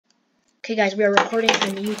Okay, guys, we are recording a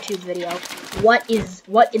YouTube video. What in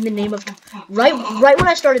the name of right when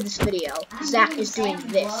I started this video, Zach is doing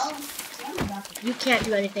this. You can't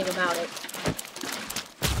do anything about it.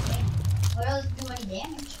 What else do any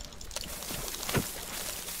damage?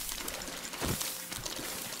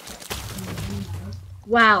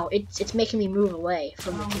 Wow, it's making me move away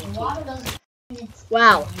from the TNT.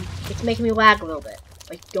 Wow, it's making me lag a little bit,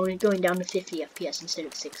 like going down to 50 FPS instead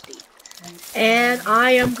of 60. And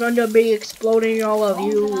I am gonna be exploding all of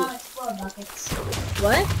you.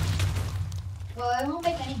 What? Well, it won't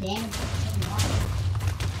make any damage.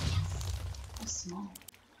 That's small.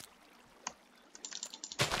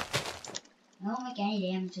 It won't make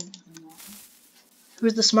any damage.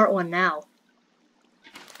 Who's the smart one now?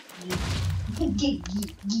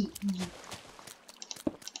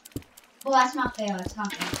 Well, that's not fair. It's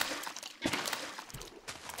not fair.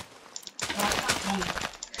 Well, that's not fair.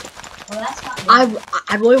 Well, that's not fair.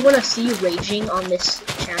 I really want to see you raging on this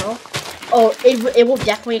channel. Oh, it will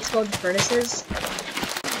definitely explode the furnaces.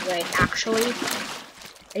 Like, actually.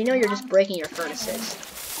 And you know you're just breaking your furnaces.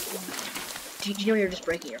 Do you know you're just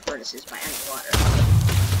breaking your furnaces by adding water?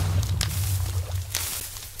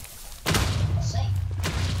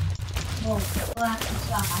 Well, that's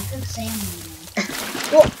stop. I cook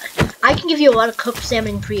salmon. Well, I can give you a lot of cooked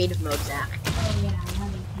salmon in creative mode, Zach. Oh,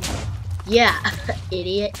 yeah. Yeah,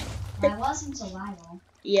 idiot. I was in survival.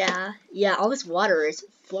 Yeah, all this water is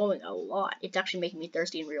flowing a lot. It's actually making me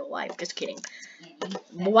thirsty in real life. Just kidding.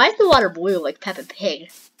 Why is the water blue like Peppa Pig?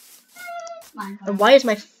 And why is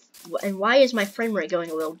my frame rate going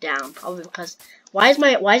a little down? Probably because why is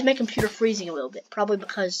my computer freezing a little bit? Probably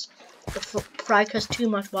because too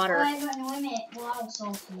much water.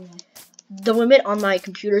 The limit on my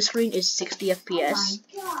computer screen is 60 FPS,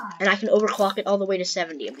 and I can overclock it all the way to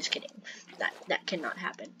 70. I'm just kidding. That cannot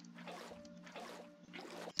happen.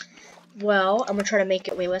 Well, I'm gonna try to make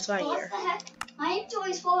it way less out here. What the heck? My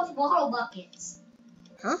inventory is full with water buckets.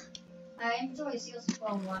 Huh? My inventory is full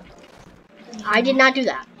of water buckets. I did not do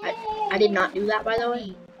that. I did not do that, by the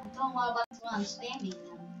way. I'm throwing water buckets when I'm spamming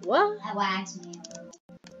them. What? That lags me.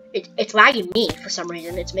 It's lagging me for some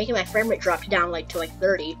reason. It's making my frame rate drop down to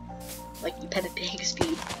 30, like Peppa Pig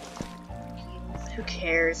speed. Who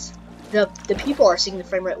cares? The people are seeing the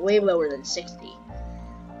frame rate way lower than 60.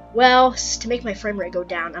 Well, to make my frame rate go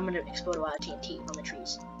down, I'm gonna explode a lot of TNT on the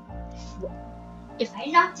trees. I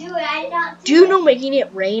did not do it. I did not do you know making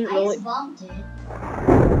it rain I really? just bumped it.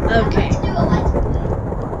 Okay. Let's do a let's play.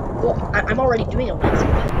 Well, I'm already doing a let's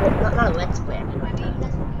play. Well, not a let's play. I mean,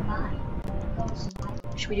 That's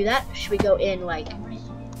fine. should we do that? Should we go in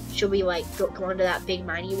Should we go into that big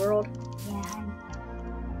miney world?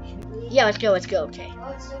 Yeah, let's go. Okay.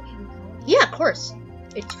 Yeah, of course.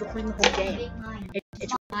 It's recording the whole game.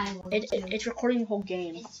 It's recording the whole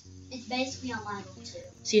game. It's basically on my level too.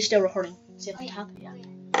 See, it's still recording. See at the top? Yeah.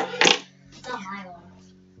 It's not my level.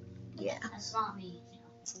 Yeah. That's not me.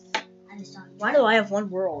 I just don't. Why do I have one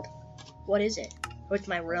world? What is it? What's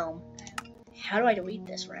my realm? How do I delete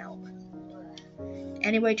this realm?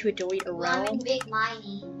 Any way to delete a realm? I'm in Big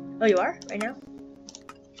Miney. Oh, you are? Right now?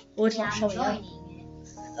 Well, it's not showing up. It.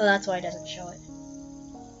 Oh, that's why it doesn't show it.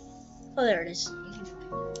 Oh, there it is.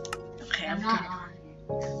 Okay, I'm not good.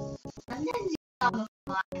 on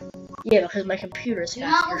it. Yeah, because my computer is You're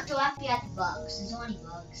not faster. supposed to have to get the bugs. There's only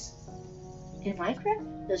bugs. In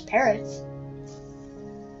Minecraft? There's parrots.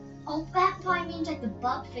 Oh, that probably means the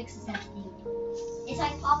bug fixes that thing. It's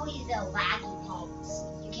probably the laggy parts.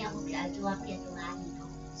 You can't look at it. You'll have to get the laggy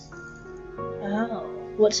parts. Oh.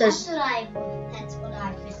 What says? That's what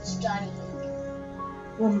I've been studying.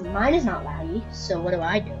 Well, mine is not laggy, so what do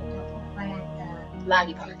I do? Right at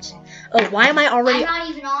Laggy parts. Oh, why am I already? I'm not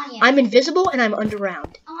even on yet. I'm invisible and I'm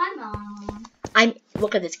underground. Oh, I'm on.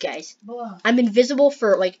 Look at this, guys. Boy. I'm invisible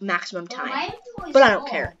for maximum time, Well, but I don't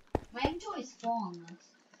care. My inventory is full on this.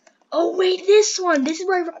 Oh wait, this one. This is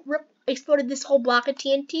where I exploded this whole block of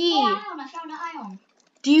TNT. Oh, iron! I found an iron.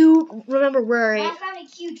 Do you remember where I found a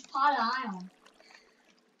huge pot of iron.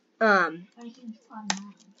 I found a huge pot of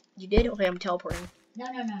iron. You did? Okay, I'm teleporting. No.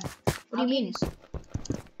 What do you mean?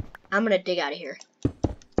 I'm gonna dig out of here.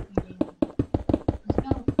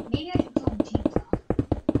 No, maybe I should throw cheats off.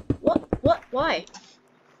 What? Why?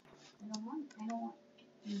 I don't want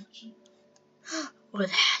any cheats. Look at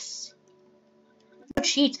this. No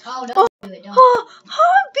cheats. Oh, don't do it. Don't.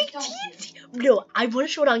 Big cheats. No, I want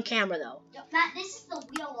to show it on camera though. Matt, this is the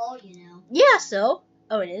real world, you know. Yeah, so.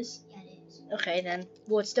 Oh, it is? Yeah, it is. Okay, then.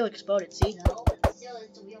 Well, it's still exploded, see? No, but still,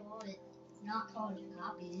 it's the real world. It's not called a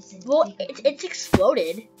copy. Well, it's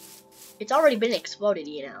exploded. It's already been exploded,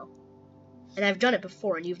 you know. And I've done it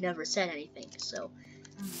before, and you've never said anything, so.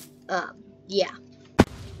 Yeah.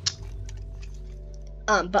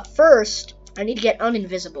 But first, I need to get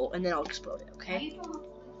uninvisible, and then I'll explode it, okay?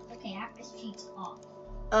 Okay, after cheats off.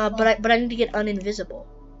 But I need to get uninvisible.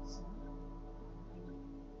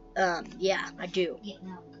 Yeah, I do. Get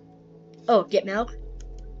milk. Oh, get milk?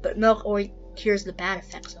 But milk only cures the bad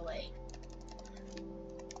effects away.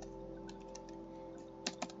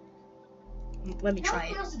 Let me try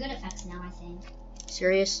it. Milk cures the good effects now, I think.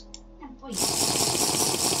 Serious? Yeah, please.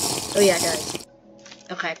 Oh yeah, it does.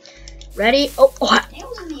 Okay. Ready? Oh,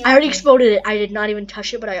 I already exploded it. I did not even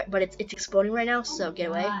touch it, but it's exploding right now. So get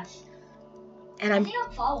away. And I think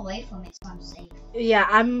I'm far away from it, so I'm safe. Yeah,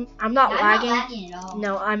 I'm not lagging. I'm not lagging at all.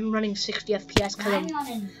 No, I'm running 60 FPS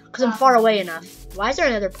because I'm far away enough. Why is there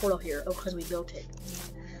another portal here? Oh, because we built it.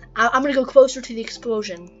 I'm gonna go closer to the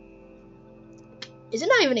explosion. Is it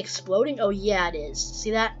not even exploding? Oh yeah, it is.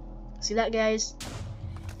 See that? See that, guys?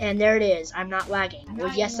 And there it is. I'm not lagging.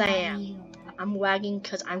 Well, yes, I am. I'm lagging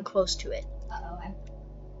because I'm close to it.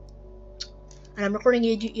 And I'm recording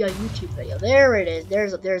a YouTube video. There it is.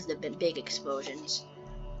 There's the big explosions.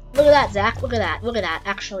 Look at that, Zach. Look at that. Look at that.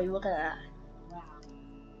 Actually, look at that. Wow.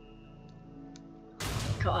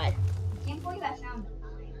 God. I can't believe I found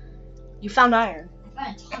iron. You found iron. I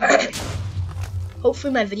found a ton of iron.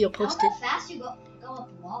 Hopefully my video posted. How fast you go up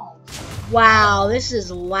walls? Wow, this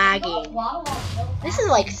is lagging. This is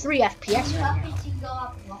like 3 FPS right now.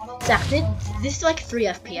 Zach, this is like 3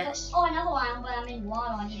 FPS. Oh, another one, but I'm in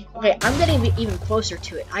water. I need to Okay, I'm getting even closer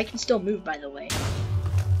to it. I can still move, by the way.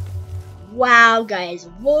 Wow, guys,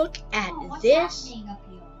 look at this. Happening up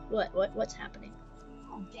here? What's happening?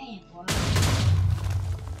 Oh, damn, boy.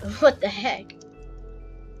 What the heck?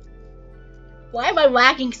 Why am I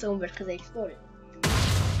lagging so much? Because I exploded.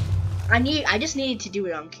 I just needed to do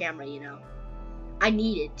it on camera, you know. I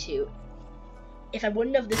needed to. If I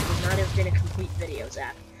wouldn't have, this would not have been a complete video,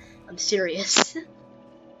 Zach. I'm serious.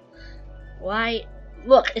 Why?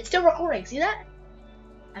 Look, it's still recording. See that?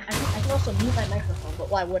 I can also mute my microphone, but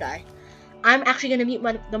why would I? I'm actually gonna mute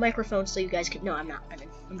the microphone so you guys can. No, I'm not.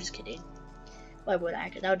 I'm just kidding. Why would I?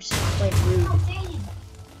 Because that would just be plain rude. Oh, dang.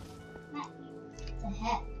 What the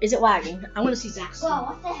heck? Is it lagging? I want to see Zach's. Whoa,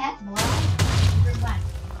 what the heck, boy? Where's mine?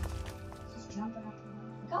 Just jumping up.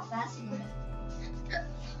 Look how fast you go.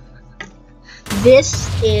 This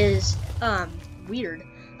is weird.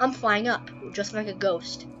 I'm flying up just like a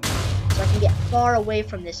ghost, so I can get far away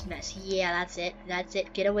from this mess. Yeah, that's it. That's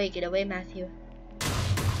it. Get away, Matthew.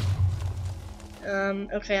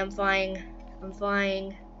 Okay, I'm flying.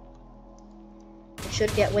 It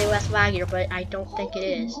should get way less laggier, but I don't think it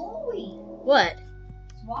is. Holy. What?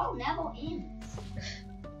 This water never ends.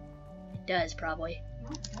 It does, probably.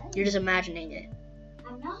 Okay. You're just imagining it.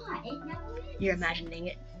 I'm not. It never ends. You're imagining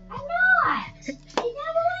it. I'm not. It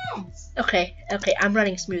never ends. Okay, I'm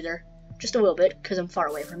running smoother. Just a little bit, because I'm far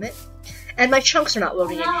away from it. And my chunks are not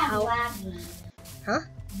loading in. Now I'm lagging. Huh?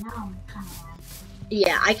 Now I'm kind of lagging.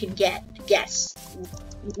 Yeah, I can guess.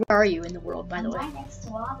 Where are you in the world, by the way? I'm right next to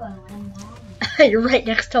lava and I'm lagging. You're right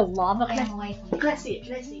next to lava? Okay, I'm away from it. Can I see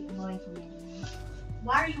it? I'm away from it.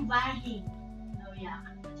 Why are you lagging? Oh yeah,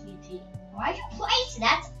 TNT. Why'd you place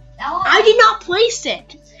that? I did not place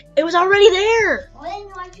it! It was already there! Well, then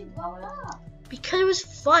why'd you blow it up? Because it was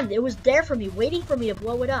fun. It was there for me, waiting for me to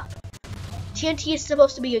blow it up. TNT is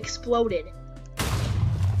supposed to be exploded.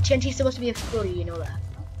 TNT is supposed to be exploded, you know that.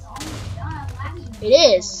 It's almost done. I'm lagging. It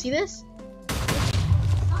is. See this?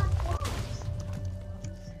 It's not close.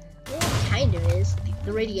 Well, it kind of is.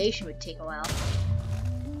 The radiation would take a while.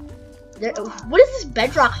 What is this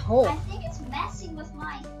bedrock hole? I think it's messing with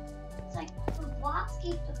my... It's like the blocks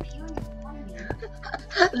keep appearing in front of me.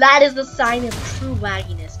 That is the sign of true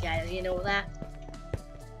lagginess, guys. You know that?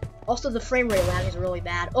 Also, the frame rate lag is really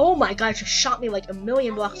bad. Oh my god, it just shot me like a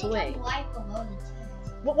million blocks away.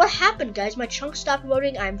 What happened, guys? My chunks stopped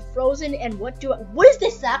loading. I'm frozen, and what is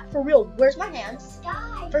this, Zach? For real? Where's my hands?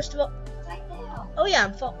 Sky. First of all, It's right there. oh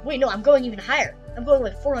yeah, wait, no, I'm going even higher. I'm going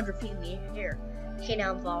like 400 feet in the air. Okay,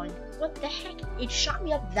 now I'm falling. What the heck? It shot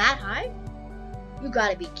me up that high? You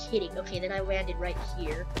gotta be kidding. Okay, then I landed right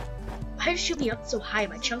here. Why did it shoot me up so high?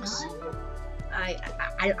 My chunks.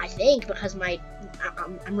 I think because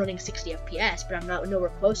I'm running 60 FPS, but I'm not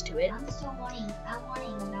nowhere close to it. I'm still running. I'm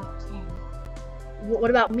running about 10.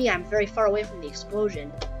 What about me? I'm very far away from the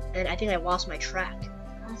explosion, and I think I lost my track.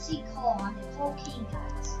 I see Cole. I'm the Cole King,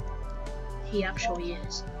 guys. He actually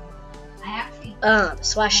is. I actually.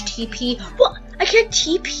 Slash TP. What? I can't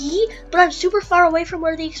TP, but I'm super far away from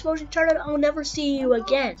where the explosion started. I'll never see you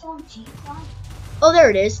again. Oh,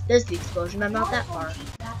 there it is. There's the explosion. I'm not that far.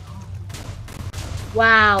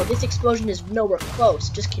 Wow, this explosion is nowhere close.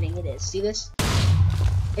 Just kidding, it is. See this?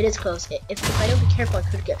 It is close. If I don't be careful, I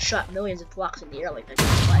could get shot millions of blocks in the air like that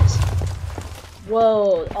twice.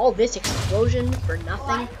 Whoa, all this explosion for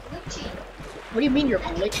nothing? What do you mean you're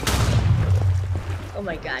glitching? Oh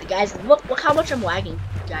my god, guys, look how much I'm lagging,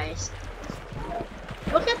 guys.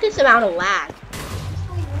 Look at this amount of lag.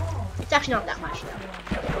 It's actually not that much though.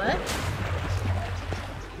 What?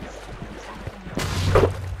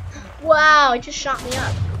 Wow, it just shot me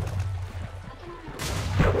up.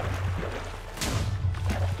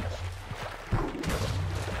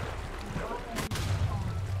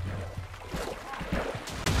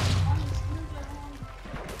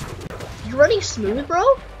 You're running smooth, bro?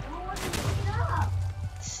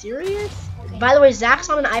 Serious? Okay. By the way, Zach's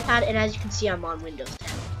on an iPad, and as you can see, I'm on Windows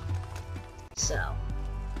 10. So,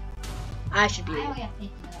 I should be.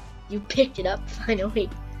 You picked it up finally.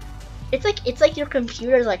 It's like your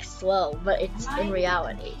computer's like slow, but it's in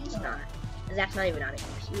reality it's not. Zach's not even on a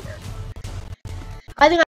computer. I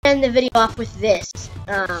think I'll end the video off with this.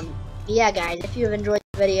 Yeah, guys, if you have enjoyed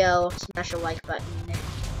the video, smash the like button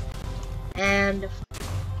and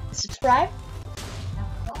subscribe.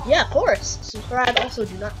 Yeah, of course. Subscribe. Also,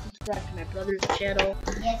 do not subscribe to my brother's channel.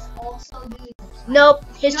 Yes, also do. Nope,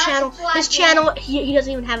 his channel. He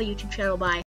doesn't even have a YouTube channel. Bye.